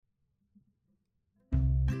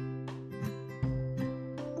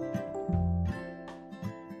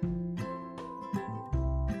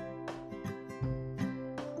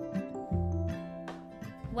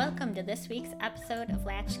Welcome to this week's episode of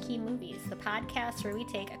Latchkey Movies, the podcast where we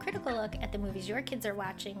take a critical look at the movies your kids are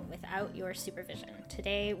watching without your supervision.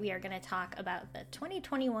 Today we are going to talk about the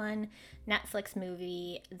 2021 Netflix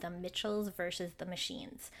movie, The Mitchells vs. the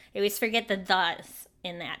Machines. I always forget the "thes"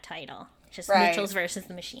 in that title. Just right. Mitchells versus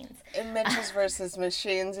the Machines. And Mitchells versus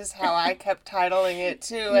Machines is how I kept titling it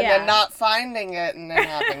too, and then not finding it and then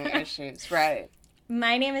having issues. Right.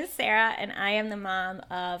 My name is Sarah, and I am the mom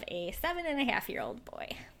of a 7.5-year-old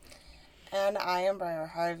boy. And I am Briar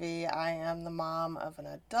Harvey. I am the mom of an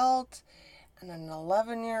adult and an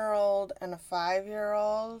 11-year-old and a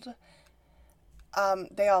 5-year-old.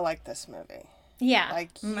 They all like this movie. Yeah.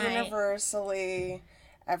 Like, universally,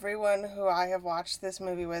 everyone who I have watched this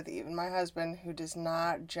movie with, even my husband, who does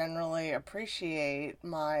not generally appreciate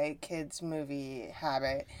my kids' movie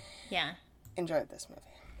habit, enjoyed this movie.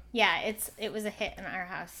 Yeah, it was a hit in our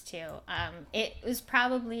house, too. It was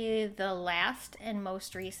probably the last and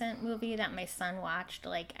most recent movie that my son watched,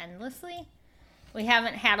 like, endlessly. We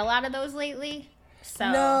haven't had a lot of those lately,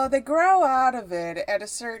 so... No, they grow out of it at a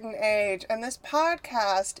certain age, and this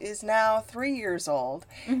podcast is now 3 years old,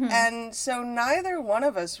 and so neither one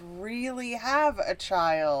of us really have a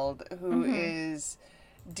child who is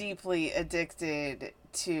deeply addicted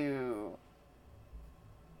to...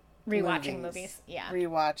 Rewatching movies. Yeah.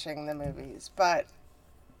 Rewatching the movies, but...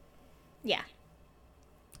 Yeah.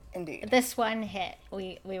 Indeed. This one hit.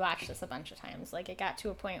 We watched this a bunch of times. Like, it got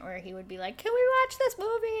to a point where he would be like, "Can we watch this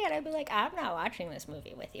movie?" And I'd be like, "I'm not watching this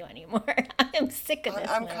movie with you anymore. I'm sick of this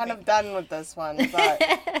movie. I'm kind of done with this one,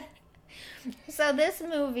 but... So this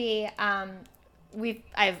movie, we've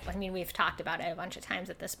talked about it a bunch of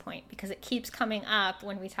times at this point because it keeps coming up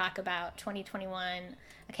when we talk about 2021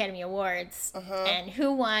 Academy Awards and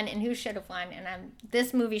who won and who should have won, and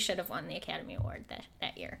this movie should have won the Academy Award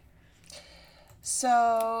that year.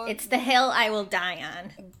 So it's the hill I will die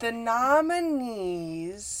on. The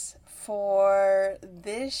nominees for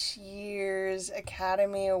this year's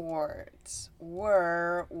Academy Awards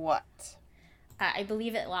were what? I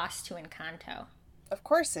believe it lost to Encanto. Of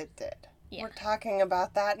course it did. Yeah. We're talking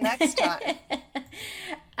about that next time.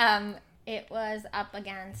 It was up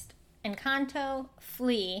against Encanto,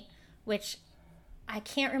 Flea, which I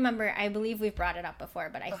can't remember. I believe we've brought it up before,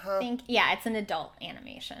 but I think, it's an adult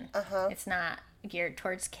animation. It's not geared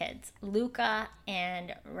towards kids. Luca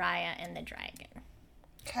and Raya and the Dragon.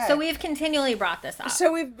 Okay. So we've continually brought this up.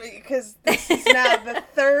 Because this is now the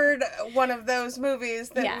third one of those movies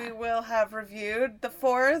that we will have reviewed. The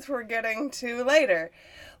fourth we're getting to later.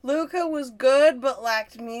 Luca was good, but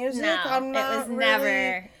lacked music. No, it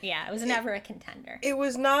was never a contender. It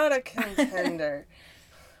was not a contender.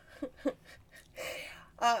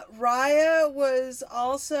 Raya was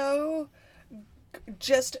also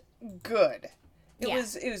just good. It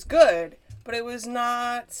was good, but it was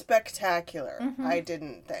not spectacular, I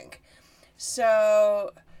didn't think.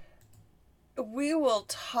 So, we will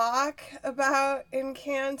talk about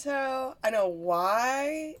Encanto. I know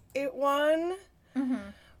why it won.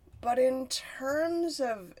 But in terms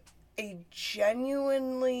of a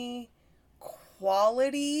genuinely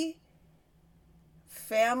quality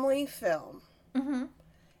family film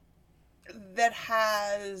that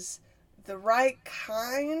has the right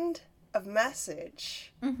kind of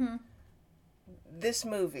message, this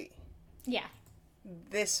movie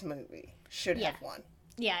should have won.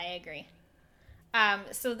 Yeah, I agree.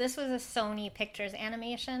 So this was a Sony Pictures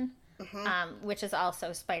animation, which is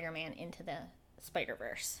also Spider-Man Into the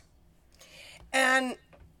Spider-Verse. And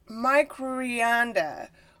Mike Rianda,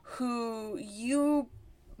 who you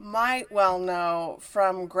might well know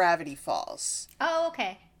from Gravity Falls. Oh,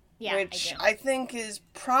 okay. Yeah, which I think is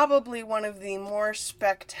probably one of the more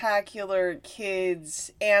spectacular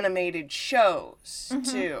kids animated shows,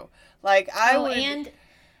 too. Like,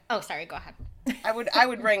 sorry, go ahead. I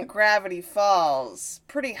would rank Gravity Falls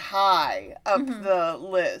pretty high up the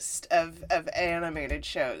list of animated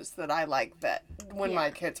shows that I like that when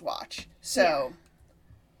my kids watch. So,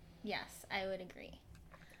 yes, I would agree.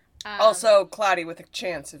 Also, Cloudy with a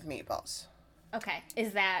Chance of Meatballs. Okay,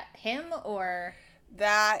 is that him or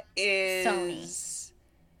that is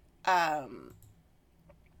Sony?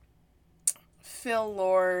 Phil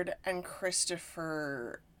Lord and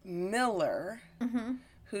Christopher Miller.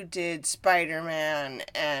 Who did Spider-Man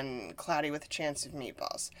and Cloudy with a Chance of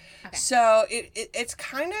Meatballs. Okay. So it's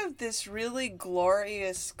kind of this really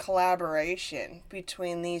glorious collaboration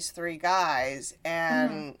between these three guys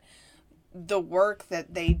and the work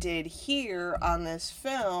that they did here on this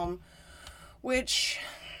film, which,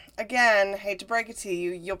 again, hate to break it to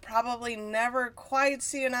you, you'll probably never quite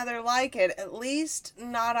see another like it, at least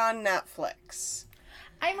not on Netflix.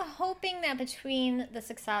 I'm hoping that between the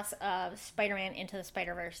success of Spider-Man Into the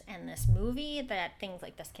Spider-Verse and this movie, that things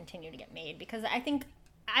like this continue to get made. Because I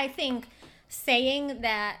think saying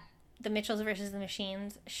that The Mitchells versus the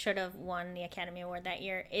Machines should have won the Academy Award that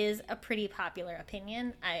year is a pretty popular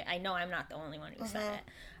opinion. I know I'm not the only one who said it.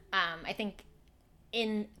 I think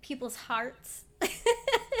in people's hearts,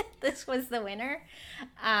 this was the winner.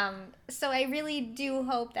 So I really do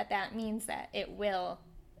hope that means that it will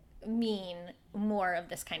mean more of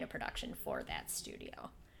this kind of production for that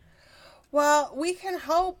studio. Well, we can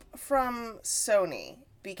hope from Sony,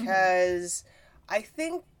 because I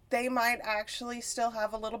think they might actually still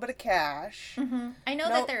have a little bit of cash. I know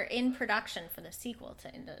that they're in production for the sequel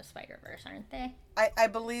to Into the Spider-Verse, aren't they? I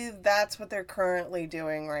believe that's what they're currently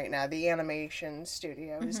doing right now. The animation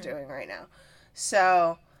studio is doing right now.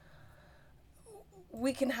 So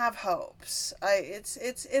we can have hopes.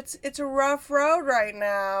 It's a rough road right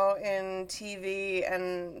now in TV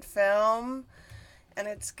and film, and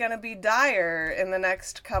it's gonna be dire in the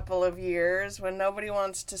next couple of years when nobody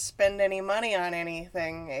wants to spend any money on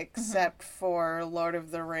anything except for Lord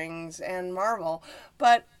of the Rings and Marvel.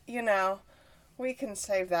 But you know, we can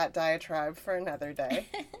save that diatribe for another day.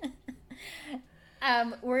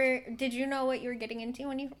 Did you know what you were getting into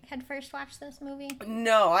when you had first watched this movie?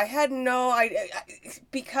 No, I had no idea,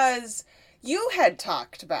 because you had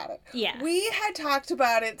talked about it. Yeah. We had talked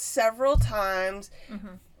about it several times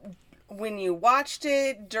when you watched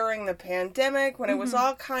it during the pandemic, when it was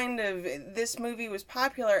all kind of, this movie was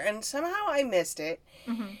popular, and somehow I missed it.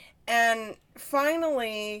 And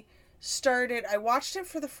finally I watched it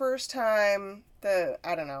for the first time,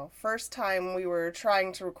 first time we were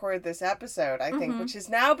trying to record this episode, I think, which has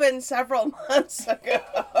now been several months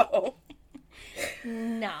ago.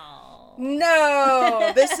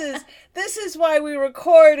 No, this is why we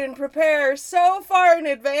record and prepare so far in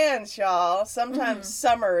advance, y'all. Sometimes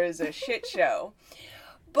summer is a shit show.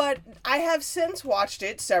 But I have since watched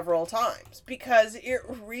it several times, because it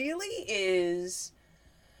really is...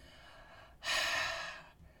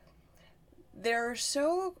 There are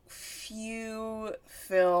so few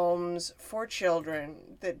films for children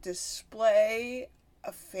that display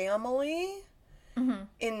a family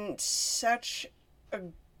in such a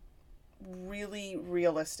really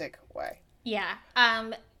realistic way. Yeah.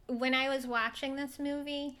 When I was watching this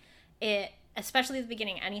movie, especially at the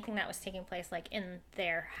beginning, anything that was taking place like in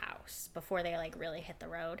their house before they like really hit the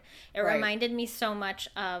road, it reminded me so much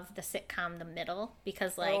of the sitcom The Middle,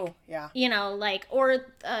 because like, you know, like, or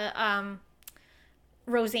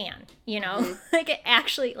Roseanne, you know, like it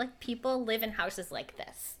actually, like, people live in houses like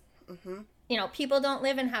this. You know, people don't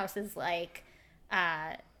live in houses like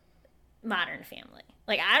Modern Family.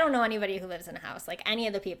 Like, I don't know anybody who lives in a house like any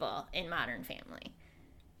of the people in Modern Family.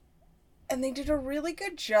 And they did a really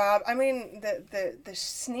good job. I mean, the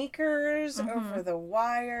sneakers over the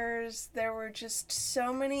wires, there were just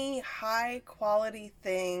so many high quality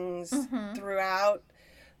things throughout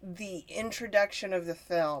the introduction of the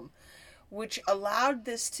film, which allowed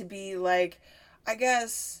this to be like, I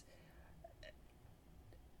guess,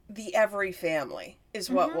 the every family is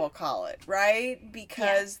what we'll call it, right?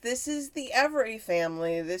 Because this is the every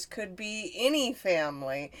family. This could be any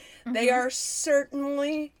family. They are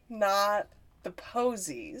certainly not the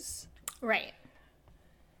Posies. Right.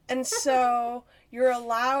 And so you're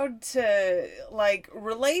allowed to, like,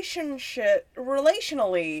 relationally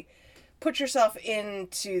put yourself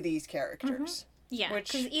into these characters. Yeah,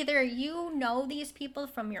 because either you know these people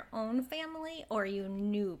from your own family, or you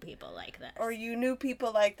knew people like this. Or you knew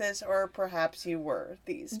people like this, or perhaps you were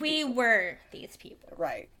these people. We were these people.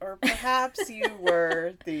 Right. Or perhaps you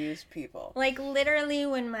were these people. Like, literally,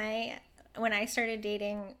 when I started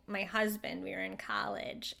dating my husband, we were in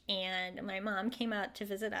college, and my mom came out to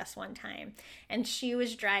visit us one time, and she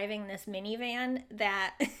was driving this minivan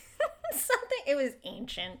that, it was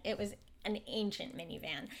ancient. It was an ancient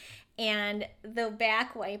minivan. And the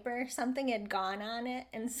back wiper, something had gone on it,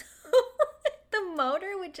 and so the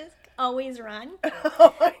motor would just always run.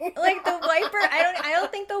 Oh my God. Like the wiper, I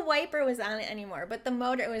don't think the wiper was on it anymore, but the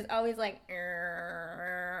motor was always like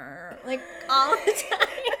all the time.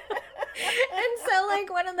 And so,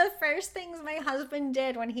 like, one of the first things my husband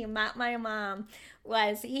did when he met my mom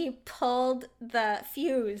was he pulled the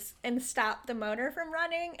fuse and stopped the motor from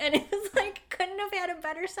running, and it was like, couldn't have had a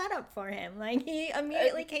better setup for him. Like, he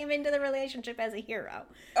immediately came into the relationship as a hero.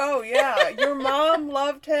 Oh yeah, your mom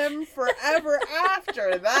loved him forever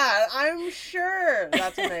after that, I'm sure.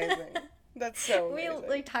 That's amazing. That's so amazing.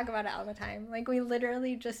 We talk about it all the time. Like, we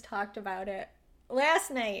literally just talked about it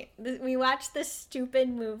last night. We watched this stupid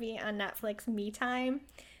movie on Netflix, Me Time,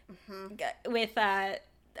 with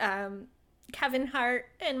Kevin Hart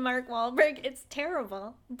and Mark Wahlberg. It's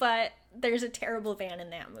terrible, but there's a terrible van in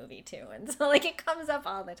that movie too, and so like it comes up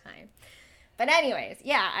all the time. But anyways,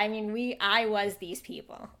 yeah, I mean, I was these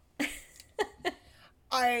people.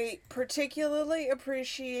 I particularly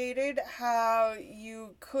appreciated how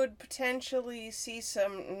you could potentially see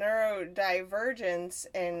some neurodivergence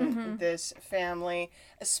in this family,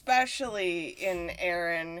 especially in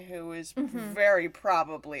Aaron, who is very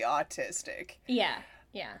probably autistic. Yeah,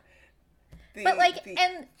 yeah.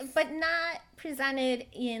 But not presented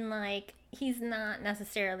in like, he's not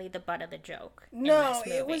necessarily the butt of the joke. No,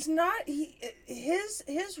 it was not.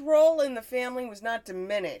 His role in the family was not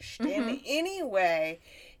diminished in any way.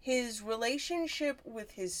 His relationship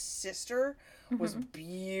with his sister was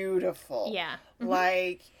beautiful. Yeah,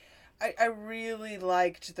 like I really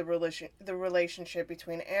liked the relationship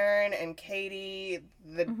between Aaron and Katie.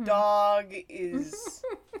 The dog is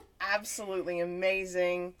absolutely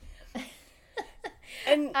amazing.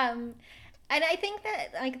 And I think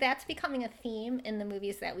that like that's becoming a theme in the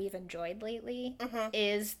movies that we've enjoyed lately,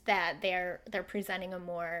 is that they're presenting a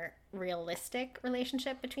more realistic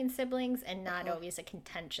relationship between siblings and not always a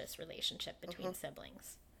contentious relationship between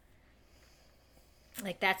siblings.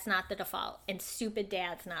 Like that's not the default, and Stupid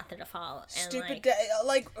Dad's not the default. And Stupid Dad,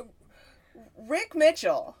 like Rick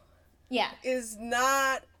Mitchell, yeah, is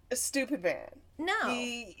not a stupid man. No.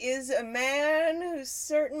 He is a man who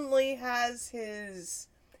certainly has his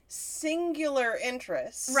singular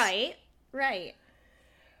interests. Right, right.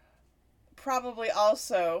 Probably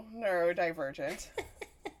also neurodivergent.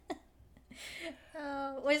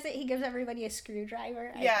 Was it he gives everybody a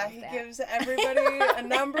screwdriver? He gives everybody a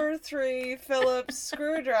number 3 Phillips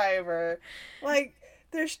screwdriver. Like,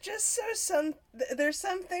 there's just there's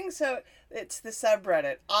something so, it's the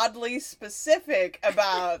subreddit, oddly specific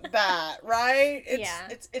about that, right?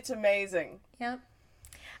 It's amazing. Yep.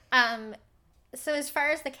 So as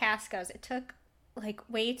far as the cast goes, it took like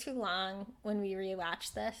way too long when we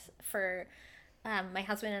rewatched this for my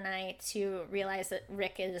husband and I to realize that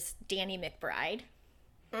Rick is Danny McBride.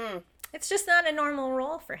 It's just not a normal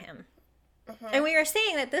role for him. And we were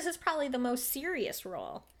saying that this is probably the most serious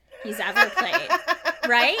role he's ever played.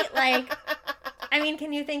 Right? Like, I mean,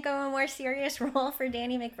 can you think of a more serious role for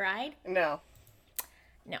Danny McBride? No.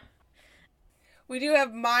 No. We do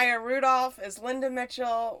have Maya Rudolph as Linda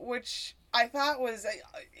Mitchell, which I thought was,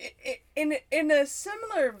 in a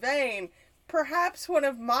similar vein, perhaps one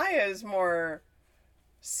of Maya's more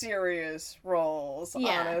serious roles,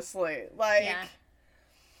 honestly. Like,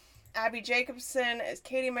 Abby Jacobson as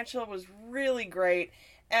Katie Mitchell was really great.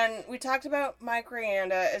 And we talked about Mike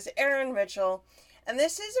Rianda as Aaron Mitchell. And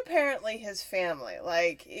this is apparently his family.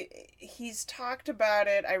 Like, he's talked about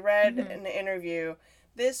it. I read an interview.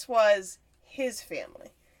 This was his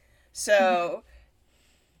family. So,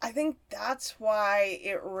 I think that's why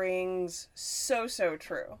it rings so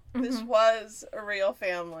true. This was a real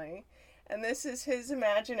family. And this is his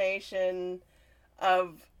imaginings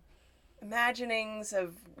of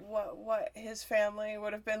what his family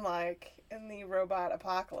would have been like in the robot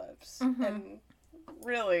apocalypse. And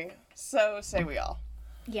really, so say we all.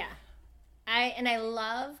 Yeah. I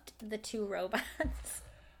loved the 2 robots.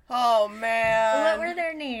 Oh, man. What were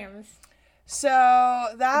their names? So,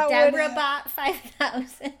 that Deborah Bot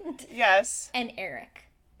 5000. Yes. And Eric.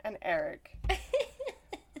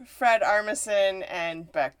 Fred Armisen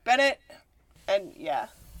and Beck Bennett. And, yeah.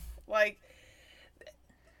 Like,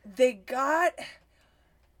 I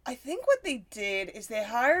think what they did is they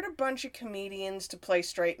hired a bunch of comedians to play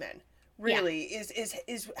straight men. Really,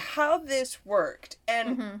 is how this worked.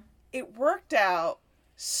 And it worked out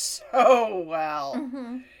so well.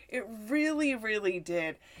 It really, really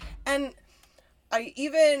did. And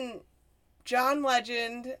John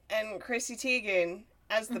Legend and Chrissy Teigen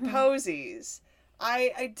as the Posies,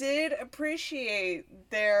 I did appreciate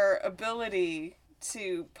their ability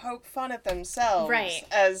to poke fun at themselves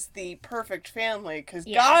as the perfect family, because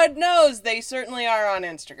God knows they certainly are on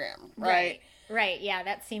Instagram, right? Right, yeah,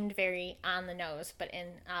 that seemed very on the nose, but in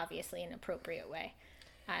obviously an appropriate way.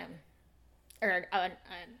 Not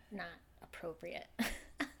appropriate.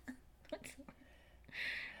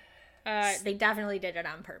 They definitely did it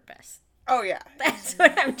on purpose. Oh, yeah. That's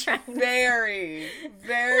what I'm trying to say.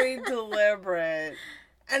 Very deliberate.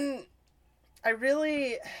 And I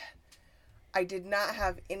did not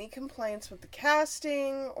have any complaints with the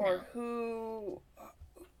casting or who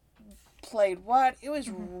played what. It was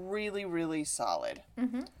really, really solid.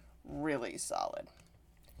 Really solid.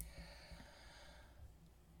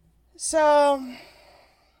 So,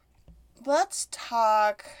 let's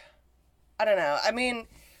talk, I don't know. I mean,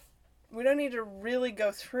 we don't need to really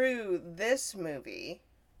go through this movie.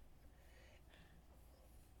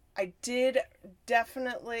 I did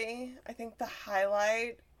definitely, I think the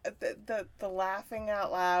highlight, the laughing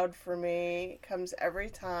out loud for me comes every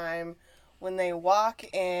time when they walk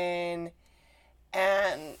in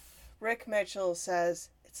and Rick Mitchell says,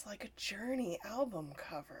 "It's like a Journey album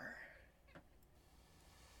cover."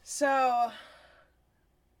 So,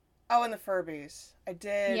 oh, and the Furbies. I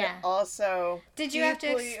did also. Did you have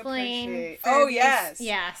to explain Furbies? Oh, yes.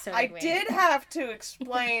 Yeah, so I did have to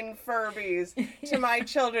explain Furbies to my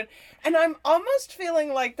children. And I'm almost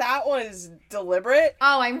feeling like that was deliberate.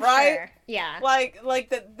 Oh, I'm right? Sure. Yeah. Like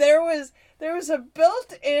that there was a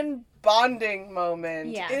built-in bonding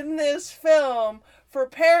moment in this film for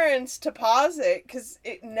parents to pause it, because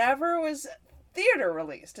it never was theater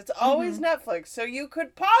released. It's always Netflix. So you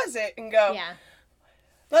could pause it and go,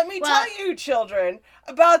 let me tell you, children,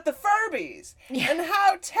 about the Furbies and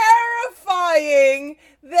how terrifying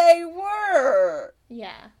they were.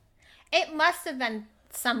 Yeah. It must have been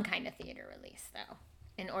some kind of theater release, though,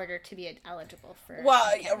 in order to be eligible for...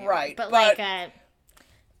 Well, right. But like,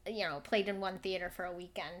 played in one theater for a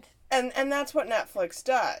weekend. And that's what Netflix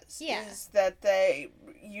does. Yeah. Is that they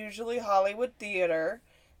usually Hollywood theater,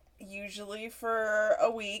 usually for a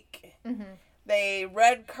week. Mm-hmm. They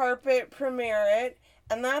red carpet premiere it.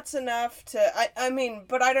 And that's enough to, I mean,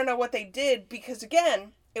 but I don't know what they did because,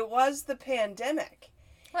 again, it was the pandemic.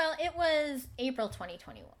 Well, it was April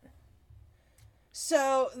 2021.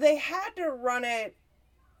 So they had to run it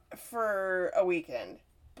for a weekend,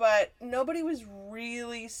 but nobody was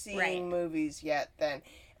really seeing movies yet then.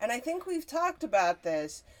 And I think we've talked about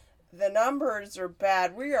this. The numbers are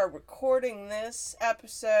bad. We are recording this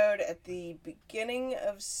episode at the beginning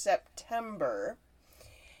of September.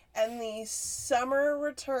 And the summer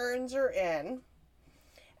returns are in,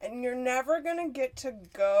 and you're never going to get to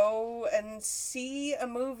go and see a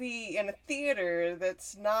movie in a theater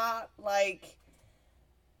that's not like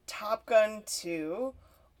Top Gun 2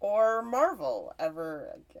 or Marvel ever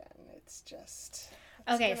again. It's just...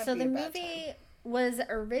 Okay, so the movie was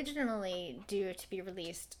originally due to be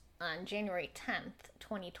released on January 10th,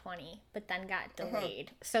 2020, but then got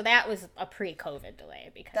delayed. So that was a pre-COVID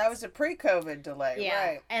delay. That was a pre-COVID delay,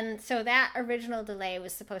 right. And so that original delay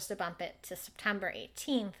was supposed to bump it to September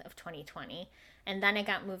 18th of 2020, and then it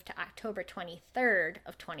got moved to October 23rd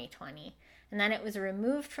of 2020, and then it was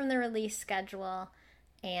removed from the release schedule,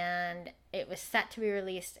 and it was set to be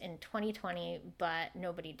released in 2020, but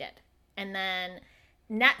nobody did. And then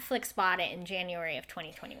Netflix bought it in January of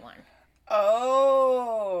 2021.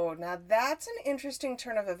 Oh, now that's an interesting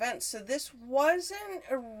turn of events. So this wasn't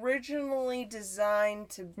originally designed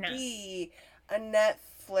to be a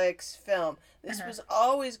Netflix film. This was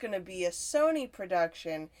always going to be a Sony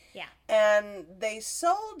production. Yeah. And they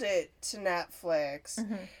sold it to Netflix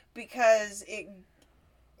because it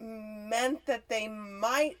meant that they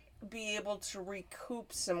might be able to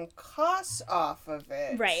recoup some costs off of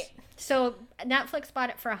it. Right. So Netflix bought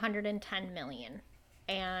it for $110 million.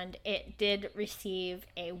 And it did receive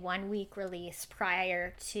a 1-week release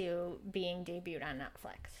prior to being debuted on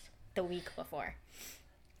Netflix the week before.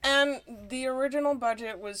 And the original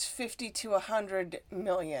budget was 50 to 100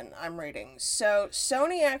 million, I'm reading. So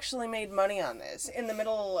Sony actually made money on this in the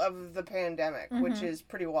middle of the pandemic, which is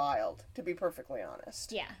pretty wild, to be perfectly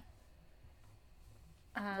honest. Yeah.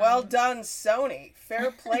 Well done, Sony.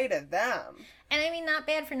 Fair play to them. And I mean, not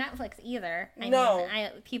bad for Netflix either. I mean,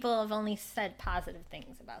 people have only said positive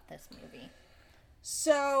things about this movie.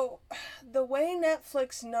 So, the way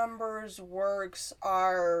Netflix numbers works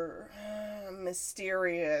are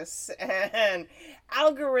mysterious and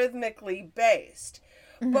algorithmically based.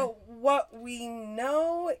 But what we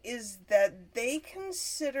know is that they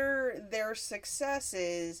consider their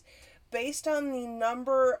successes based on the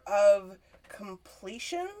number of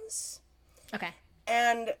completions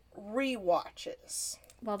and rewatches.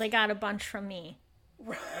 Well, they got a bunch from me.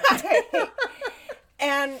 Right.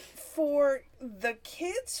 And for the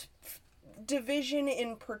kids division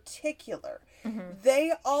in particular,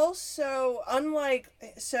 they also,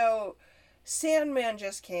 so Sandman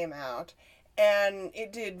just came out and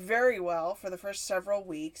it did very well for the first several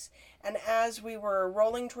weeks. And as we were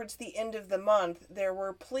rolling towards the end of the month, there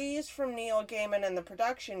were pleas from Neil Gaiman and the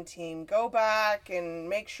production team, go back and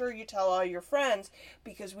make sure you tell all your friends,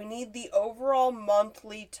 because we need the overall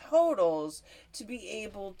monthly totals to be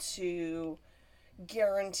able to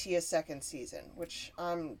guarantee a second season, which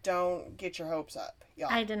don't get your hopes up, y'all.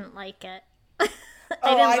 I didn't like it.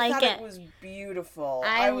 I thought it was beautiful.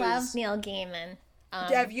 I love Neil Gaiman.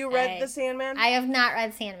 Have you read The Sandman? I have not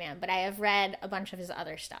read Sandman, but I have read a bunch of his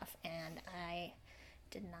other stuff, and I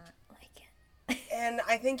did not like And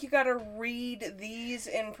I think you got to read these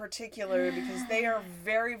in particular because they are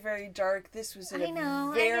very, very dark. This was a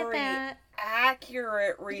very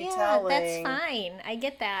accurate retelling. Yeah, that's fine. I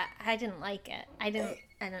get that. I didn't like it. I didn't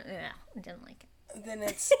like it. Then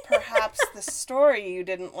it's perhaps the story you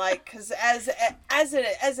didn't like, because as a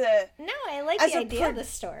no, I like the idea of the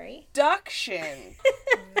story. Production,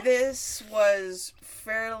 this was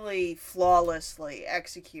fairly flawlessly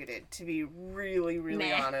executed, to be really,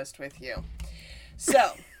 really honest with you.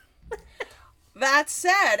 So, that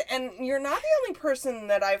said, and you're not the only person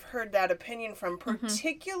that I've heard that opinion from,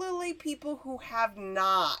 particularly people who have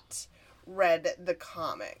not read the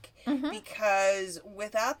comic, because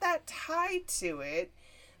without that tie to it,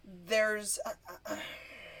 there's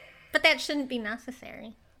but that shouldn't be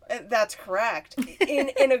necessary. That's correct.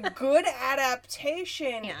 In a good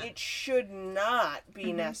adaptation, it should not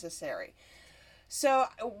be necessary. So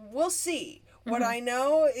we'll see. What I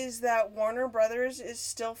know is that Warner Brothers is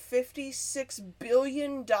still $56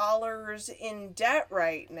 billion in debt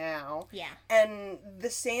right now. Yeah. And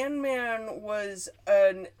The Sandman was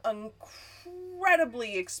an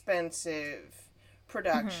incredibly expensive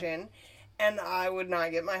production. And I would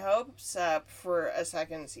not get my hopes up for a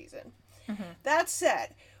second season. That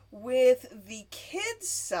said, with the kids'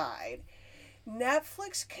 side,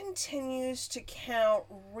 Netflix continues to count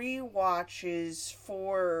rewatches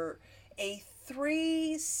for a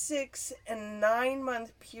 3, 6, and 9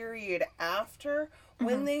 month period after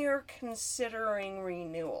when they are considering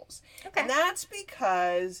renewals. Okay. And that's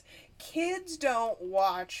because kids don't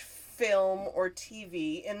watch film or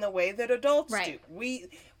TV in the way that adults do.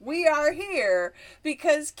 We are here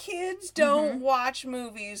because kids don't watch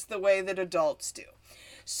movies the way that adults do.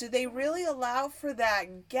 So they really allow for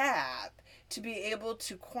that gap to be able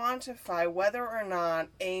to quantify whether or not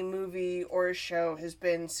a movie or a show has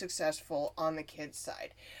been successful on the kids'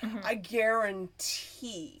 side. I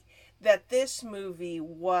guarantee that this movie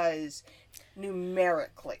was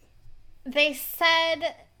numerically. They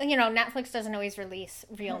said, Netflix doesn't always release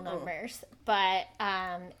real numbers, but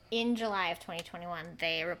in July of 2021,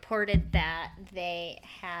 they reported that they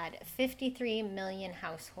had 53 million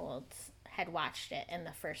households had watched it in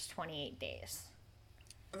the first 28 days.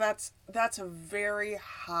 That's a very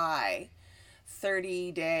high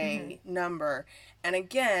 30-day number. And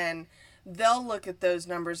again, they'll look at those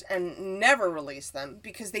numbers and never release them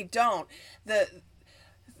because they don't.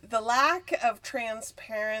 The lack of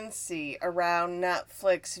transparency around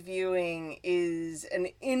Netflix viewing is an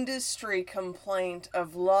industry complaint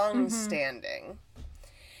of long standing.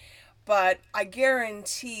 But I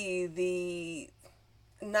guarantee the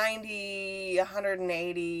 90,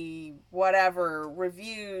 180, whatever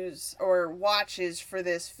reviews or watches for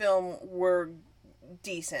this film were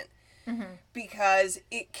decent. Because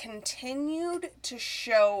it continued to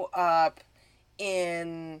show up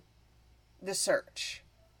in the search,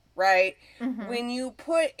 right? When you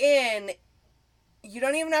put in, you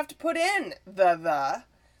don't even have to put in the.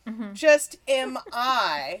 Just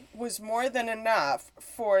MI was more than enough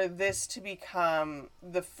for this to become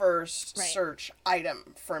the first search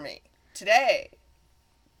item for me today.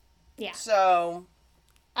 Yeah. So,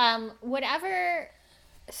 whatever.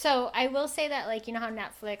 So I will say that, like, you know how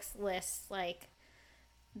Netflix lists like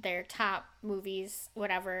their top movies,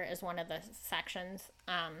 whatever is one of the sections.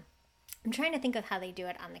 I'm trying to think of how they do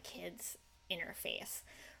it on the kids interface,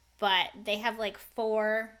 but they have like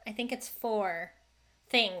 4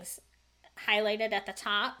 things highlighted at the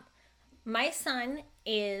top. My son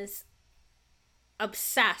is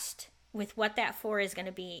obsessed with what that 4 is going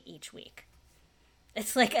to be each week.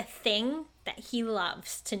 It's like a thing that he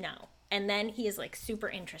loves to know. And then he is like super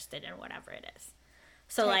interested in whatever it is.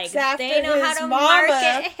 So like they know how to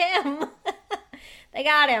market him. They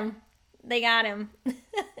got him.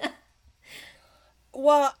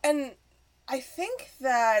 Well, and I think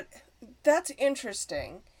that that's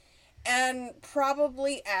interesting. And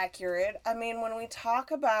probably accurate. I mean, when we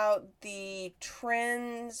talk about the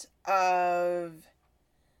trends of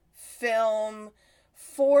film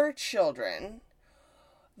for children,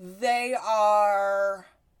 they are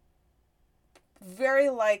very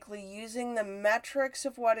likely using the metrics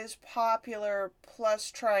of what is popular plus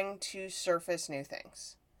trying to surface new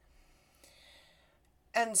things.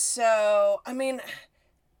 And so, I mean,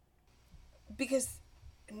 because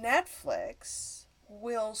Netflix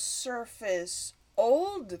will surface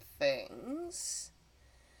old things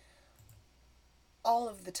all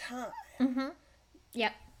of the time.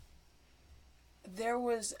 Yep. There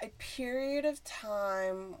was a period of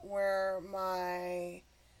time where my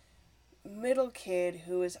middle kid,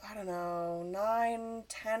 who was, 9,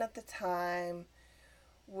 10 at the time,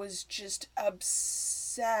 was just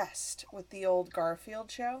obsessed with the old Garfield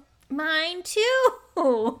show. Mine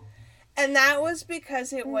too. And that was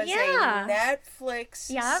because it was a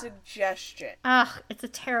Netflix suggestion. Ugh, it's a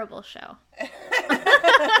terrible show.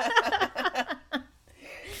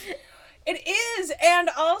 It is,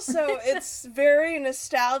 and also it's very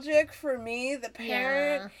nostalgic for me, the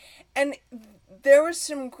parent. Yeah. And there was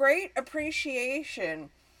some great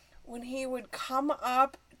appreciation when he would come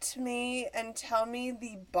up to me and tell me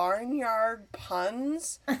the barnyard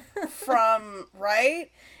puns from,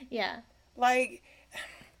 right? Yeah. Like,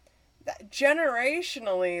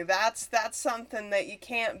 generationally, that's something that you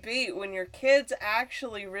can't beat when your kids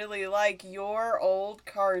actually really like your old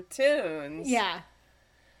cartoons. Yeah.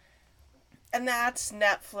 And that's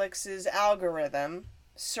Netflix's algorithm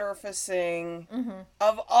surfacing,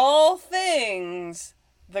 of all things,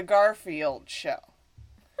 the Garfield show.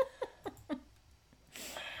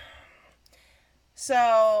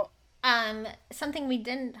 So, something we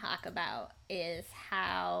didn't talk about is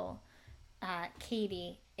how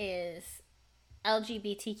Katie is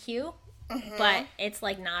LGBTQ, but it's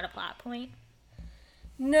like not a plot point.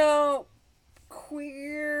 No,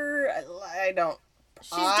 queer. I don't.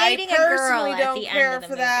 She's dating a girl at the end of the movie. I personally don't care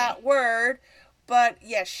for that word, but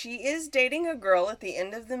yes, she is dating a girl at the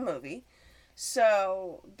end of the movie.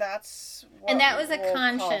 So that's what and that was a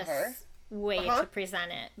conscious way to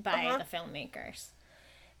present it by the filmmakers.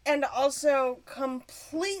 And also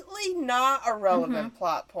completely not a relevant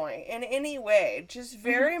plot point in any way. Just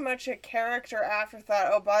very much a character afterthought.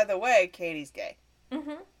 Oh, by the way, Katie's gay.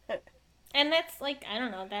 And that's like, I don't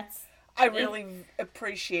know, that's... I really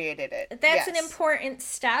appreciated it. That's an important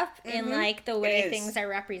step in like the way things are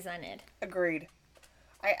represented. Agreed.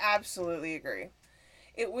 I absolutely agree.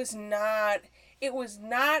 It was not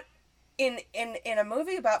in a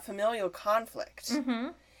movie about familial conflict.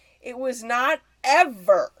 It was not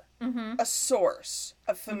ever a source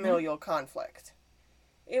of familial conflict.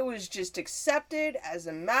 It was just accepted as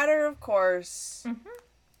a matter of course.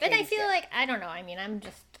 But I feel like, I don't know, I mean, I'm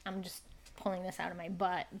just pulling this out of my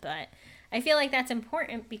butt, but I feel like that's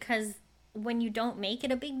important because when you don't make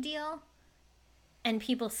it a big deal and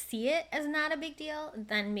people see it as not a big deal,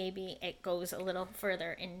 then maybe it goes a little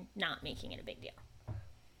further in not making it a big deal.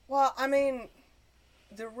 Well, I mean,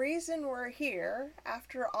 the reason we're here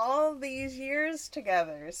after all these years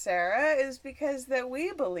together, Sarah, is because that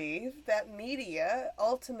we believe that media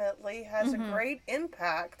ultimately has a great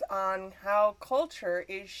impact on how culture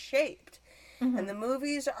is shaped. And the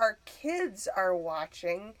movies our kids are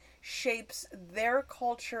watching shapes their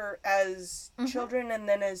culture as children and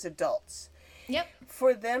then as adults. Yep.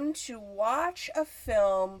 For them to watch a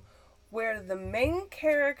film where the main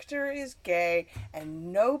character is gay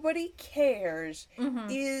and nobody cares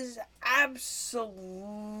is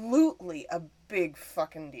absolutely a big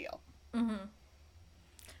fucking deal.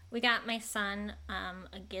 We got my son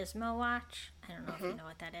a Gizmo watch. I don't know if you know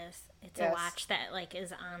what that is. It's a watch that like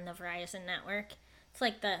is on the Verizon network. It's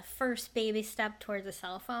like the first baby step towards a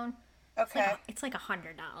cell phone. Okay. It's like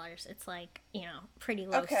 $100. It's like, you know, pretty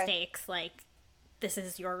low stakes. Like, this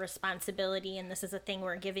is your responsibility, and this is a thing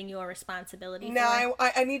we're giving you a responsibility for. Now,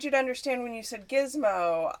 I need you to understand when you said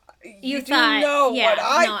Gizmo, you thought, know what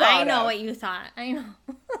I thought I know what you thought. I know.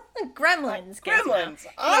 Gremlins. Gremlins,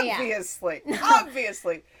 obviously. Yeah.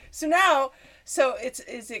 Obviously. So now,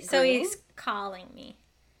 is it So he's calling me.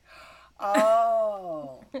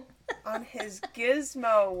 Oh. On his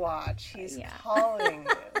Gizmo watch, he's calling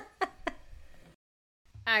you.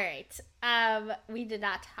 All right. We did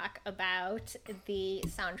not talk about the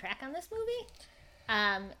soundtrack on this movie.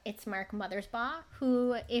 It's Mark Mothersbaugh,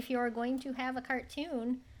 who, if you're going to have a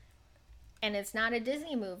cartoon and it's not a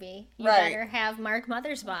Disney movie, you better have Mark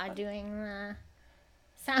Mothersbaugh doing the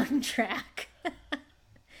soundtrack.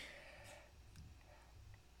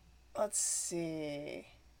 Let's see.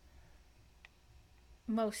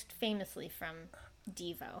 Most famously from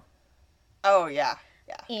Devo. Oh, yeah.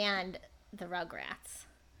 Yeah. And the Rugrats.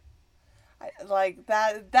 Like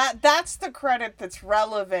that's the credit that's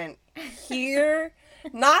relevant here,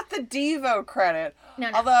 not the Devo credit. No,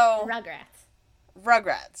 although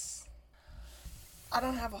Rugrats. I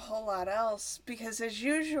don't have a whole lot else because, as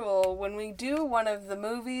usual, when we do one of the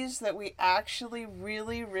movies that we actually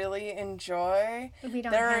really, really enjoy, we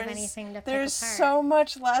don't have anything to pick there's apart. So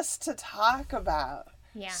much less to talk about.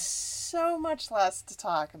 Yeah. So much less to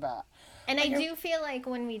talk about. And I do feel like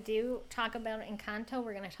when we do talk about Encanto,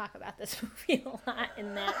 we're going to talk about this movie a lot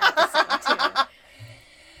in that episode,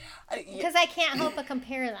 too. Because I can't help but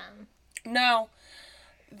compare them. No.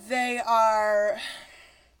 They are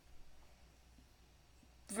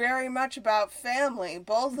very much about family,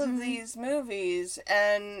 both of these movies,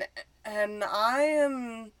 and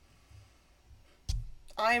I'm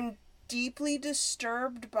deeply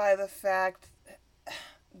disturbed by the fact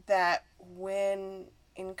that when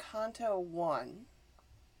Encanto won,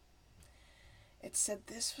 it said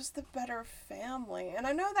this was the better family. And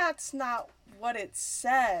I know that's not what it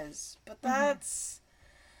says, but that's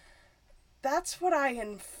what I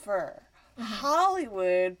infer.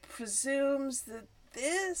 Hollywood presumes that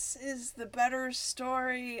this is the better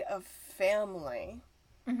story of family.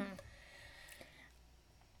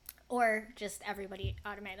 Or just everybody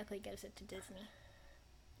automatically gives it to Disney,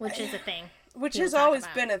 which is a thing. Which has always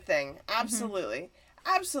been a thing. Absolutely.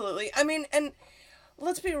 Absolutely. I mean, and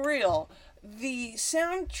let's be real. The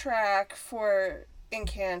soundtrack for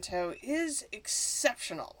Encanto is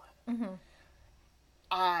exceptional.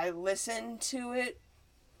 I listen to it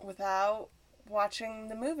without watching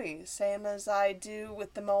the movie, same as I do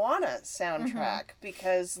with the Moana soundtrack,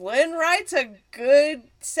 because Lynn writes a good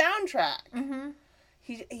soundtrack.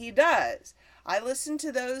 He does. I listen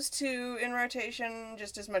to those two in rotation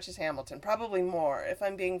just as much as Hamilton, probably more, if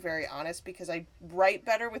I'm being very honest, because I write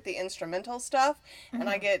better with the instrumental stuff, and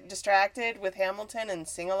I get distracted with Hamilton and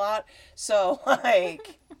sing a lot, so,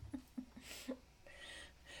 like...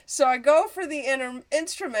 So I go for the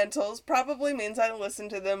instrumentals, probably means I listen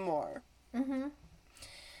to them more.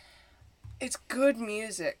 It's good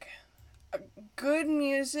music. Good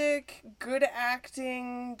music, good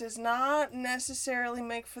acting does not necessarily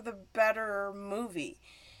make for the better movie.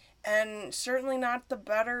 And certainly not the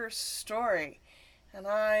better story. And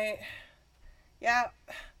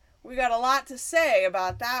we got a lot to say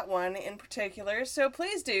about that one in particular, so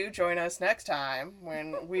please do join us next time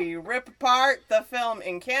when we rip apart the film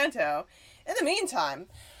Encanto. In the meantime,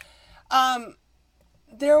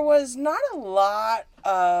 there was not a lot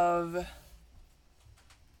of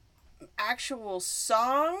actual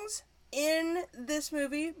songs in this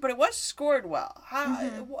movie, but it was scored well.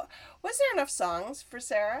 Was there enough songs for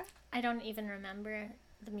Sarah? I don't even remember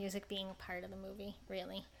the music being part of the movie,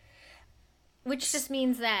 really. Which just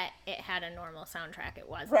means that it had a normal soundtrack. It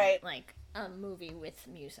wasn't like a movie with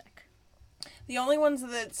music. The only ones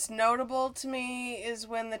that's notable to me is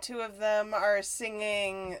when the two of them are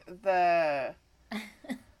singing the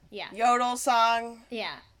yodel song.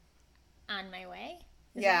 Yeah. On My Way?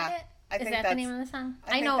 Is yeah. That it? I think is that the name of the song?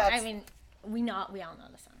 I know. I mean, we all know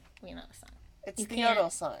the song. We know the song. It's the yodel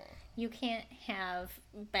song. You can't have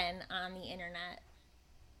been on the internet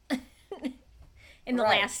in the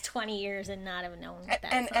last 20 years and not have known that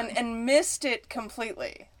song. And missed it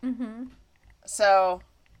completely. So,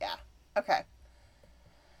 yeah. Okay.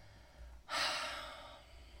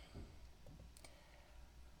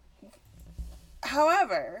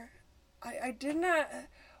 However, I did not...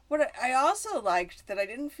 What I also liked that I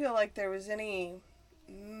didn't feel like there was any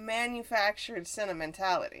manufactured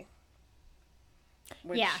sentimentality.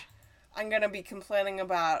 Which I'm going to be complaining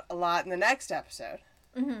about a lot in the next episode.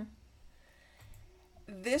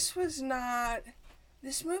 This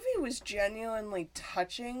movie was genuinely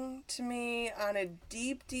touching to me on a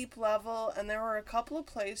deep, deep level, and there were a couple of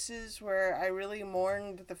places where I really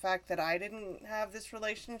mourned the fact that I didn't have this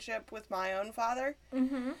relationship with my own father.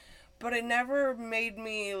 But it never made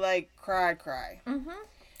me, like, cry.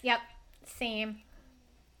 Yep. Same.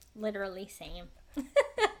 Literally same.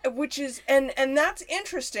 Which is, and that's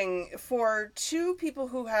interesting for two people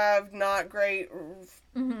who have not great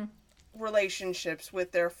relationships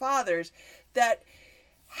with their fathers, that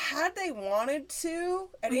had they wanted to,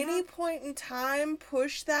 at any point in time,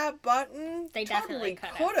 push that button, they totally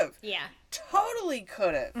definitely could have. Yeah. Totally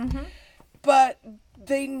could have. But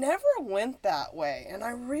they never went that way. And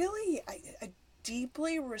I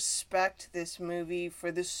deeply respect this movie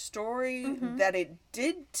for the story that it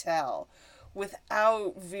did tell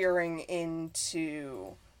without veering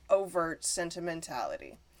into overt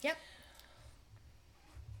sentimentality. Yep.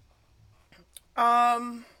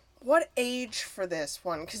 What age for this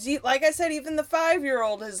one? Because, like I said, even the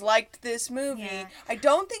 5-year-old has liked this movie. Yeah. I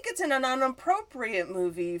don't think it's an inappropriate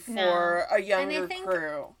movie for a younger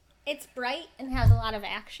crew. It's bright and has a lot of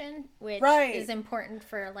action, which is important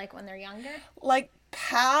for, like, when they're younger. Like,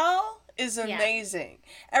 Pal is amazing.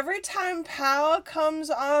 Every time Pal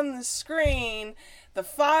comes on the screen, the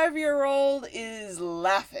 5-year-old is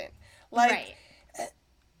laughing. Like,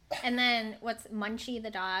 and then, what's Munchie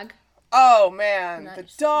the dog? Oh, man, the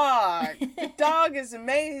dog. The dog is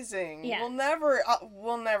amazing. Yeah.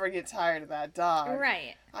 We'll never get tired of that dog.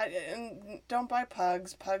 Right. And don't buy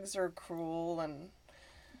pugs. Pugs are cruel and...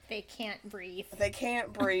 They can't breathe.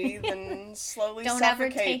 And slowly don't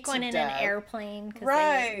suffocate ever take one in death. An airplane because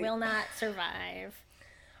they will not survive.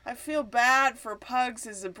 I feel bad for pugs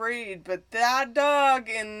as a breed, but that dog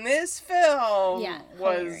in this film was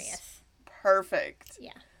hilarious. Perfect.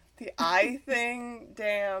 Yeah. The eye thing,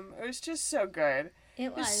 damn. It was just so good.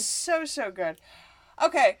 It was. So, so good.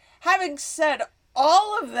 Okay, having said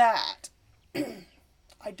all of that,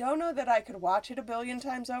 I don't know that I could watch it a billion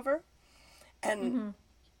times over. And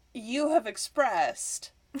you have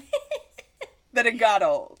expressed that it got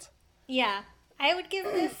old. Yeah. I would give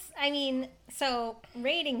this, so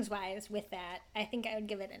ratings-wise with that, I think I would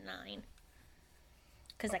give it a 9.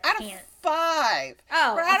 Because I can't. Out of 5.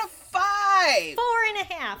 Oh. We're out of 5.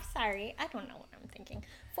 4.5. Sorry. I don't know what I'm thinking.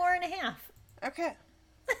 4.5. Okay.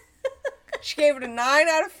 She gave it a 9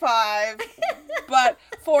 out of 5, but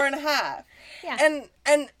 4.5. Yeah.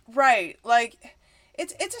 And right, like,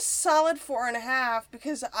 it's a solid 4.5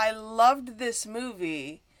 because I loved this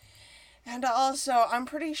movie. And also, I'm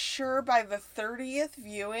pretty sure by the 30th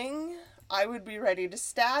viewing, I would be ready to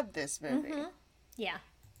stab this movie. Mm-hmm. Yeah.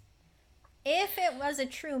 If it was a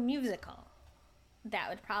true musical, that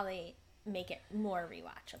would probably make it more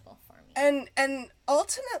rewatchable for me. And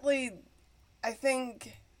ultimately, I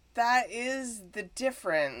think that is the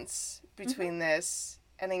difference between this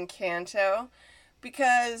and Encanto,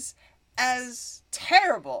 because as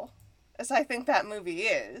terrible as I think that movie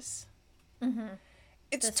is,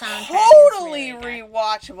 it's totally really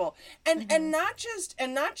rewatchable, and not just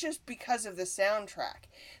because of the soundtrack.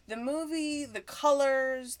 The movie, the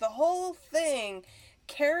colors, the whole thing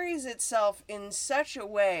carries itself in such a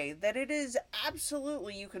way that it is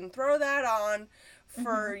absolutely, you can throw that on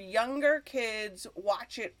for younger kids,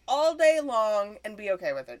 watch it all day long, and be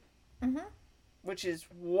okay with it. Which is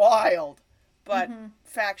wild, but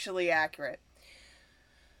factually accurate.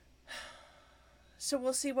 So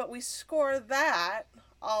we'll see what we score that,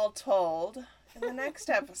 all told, in the next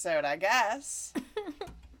episode, I guess.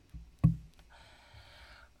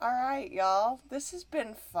 All right, y'all. This has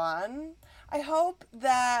been fun. I hope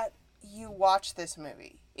that you watch this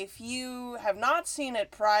movie. If you have not seen it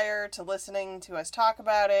prior to listening to us talk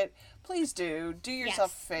about it, please do. Do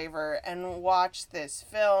yourself a favor and watch this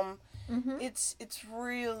film. It's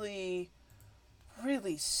really,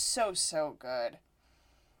 really so good.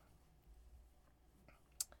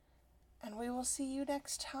 And we will see you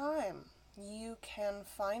next time. You can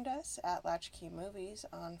find us at Latchkey Movies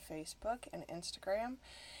on Facebook and Instagram.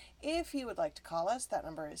 If you would like to call us, that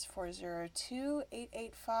number is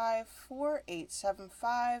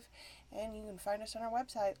 402-885-4875. And you can find us on our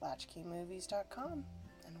website, latchkeymovies.com.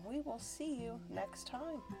 And we will see you next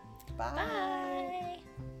time. Bye. Bye.